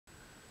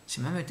se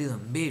me ha metido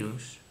un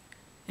virus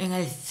en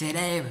el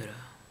cerebro.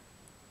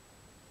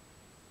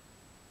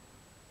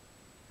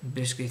 Un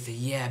virus que dice,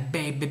 yeah,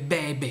 baby,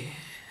 baby.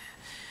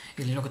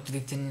 Y luego te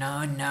dice,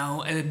 no,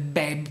 no,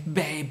 baby,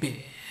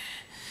 baby.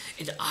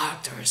 It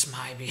alters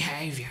my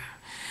behavior.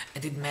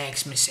 And it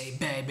makes me say,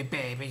 baby,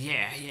 baby,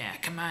 yeah, yeah,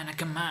 come on,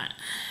 come on.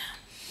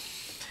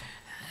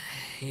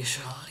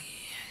 Usually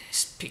I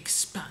speak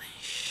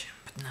Spanish,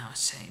 but now I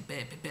say,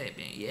 baby,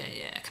 baby, yeah,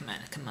 yeah, come on,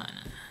 come on.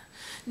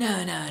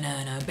 No, no,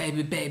 no, no,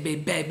 baby, baby,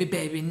 baby,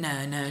 baby,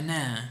 no, no,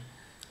 no.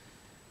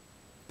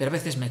 Pero a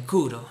veces me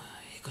curo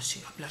y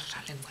consigo hablar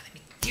la lengua de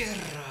mi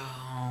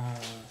tierra.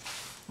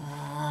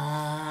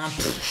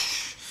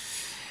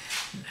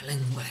 La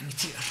lengua de mi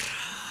tierra.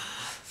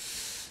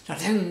 La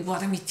lengua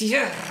de mi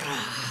tierra.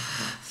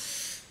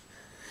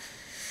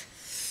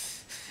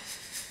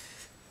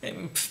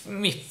 En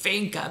mi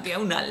finca había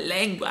una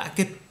lengua.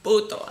 Qué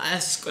puto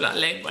asco la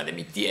lengua de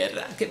mi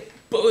tierra. Qué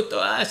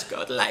puto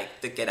asco. I'd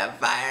like to get a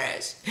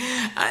virus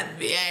and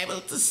be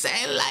able to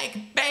say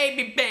like,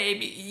 baby,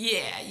 baby,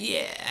 yeah,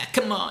 yeah,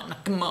 come on,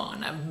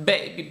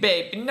 baby,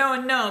 baby,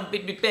 no, no,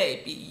 baby,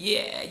 baby,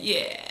 yeah,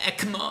 yeah,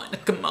 come on,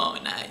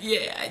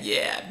 yeah,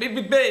 yeah,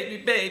 baby, baby,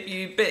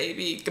 baby,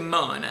 baby, come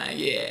on,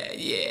 yeah,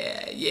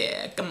 yeah,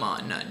 yeah, come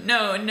on,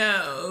 no,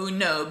 no,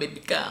 no,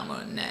 baby, come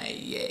on, yeah,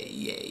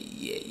 yeah,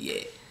 yeah,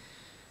 yeah.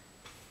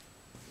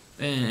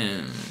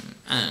 Yeah.